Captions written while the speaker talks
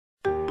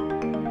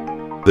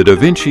The Da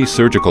Vinci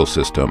surgical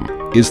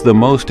system is the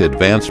most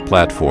advanced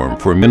platform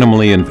for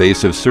minimally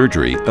invasive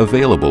surgery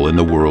available in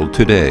the world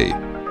today.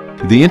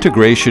 The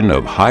integration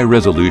of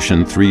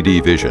high-resolution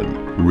 3D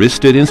vision,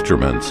 wristed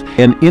instruments,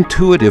 and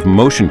intuitive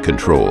motion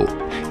control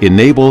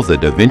enable the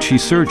Da Vinci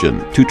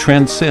surgeon to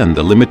transcend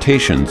the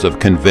limitations of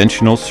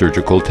conventional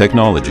surgical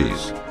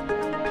technologies.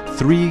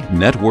 Three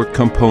network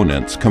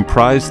components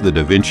comprise the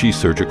Da Vinci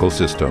surgical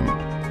system: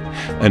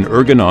 an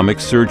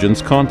ergonomic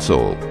surgeon's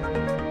console,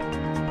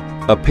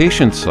 a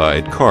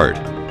patient-side cart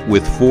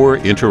with 4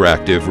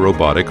 interactive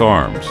robotic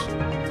arms,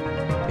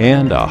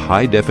 and a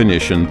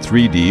high-definition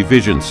 3D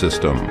vision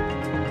system.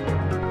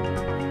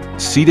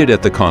 Seated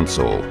at the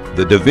console,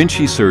 the Da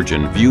Vinci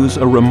surgeon views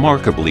a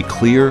remarkably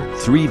clear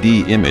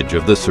 3D image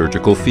of the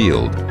surgical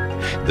field.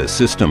 The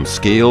system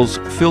scales,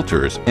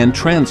 filters, and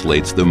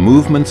translates the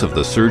movements of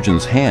the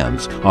surgeon's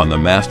hands on the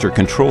master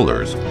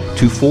controllers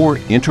to 4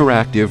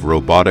 interactive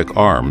robotic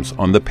arms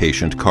on the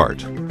patient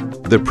cart.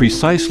 The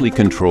precisely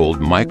controlled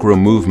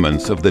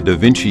micro-movements of the Da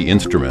Vinci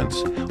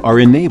instruments are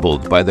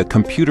enabled by the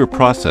computer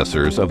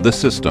processors of the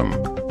system.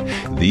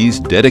 These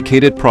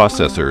dedicated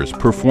processors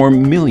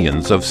perform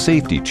millions of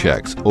safety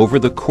checks over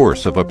the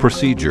course of a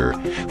procedure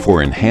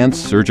for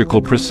enhanced surgical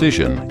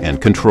precision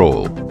and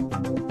control.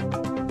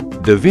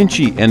 Da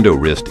Vinci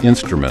EndoWrist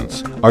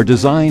instruments are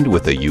designed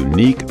with a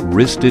unique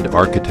wristed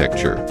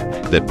architecture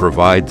that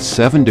provides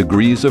 7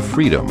 degrees of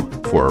freedom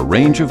for a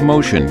range of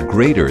motion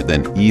greater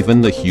than even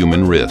the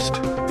human wrist.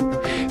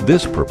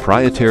 This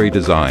proprietary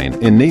design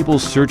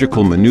enables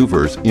surgical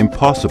maneuvers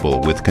impossible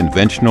with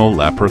conventional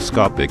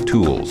laparoscopic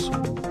tools.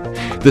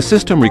 The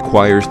system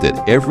requires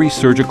that every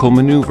surgical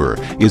maneuver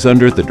is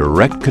under the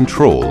direct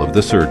control of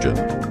the surgeon.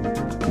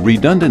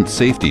 Redundant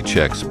safety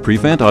checks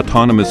prevent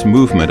autonomous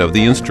movement of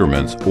the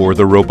instruments or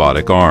the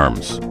robotic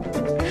arms.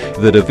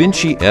 The Da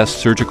Vinci S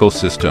surgical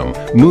system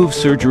moves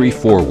surgery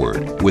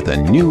forward with a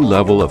new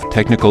level of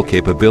technical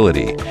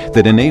capability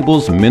that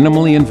enables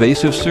minimally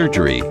invasive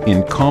surgery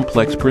in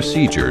complex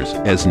procedures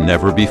as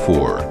never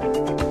before.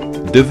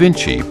 Da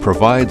Vinci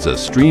provides a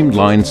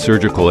streamlined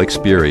surgical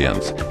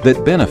experience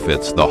that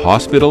benefits the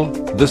hospital,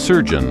 the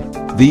surgeon,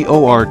 the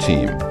OR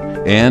team,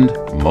 and,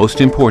 most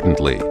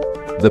importantly,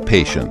 the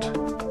patient.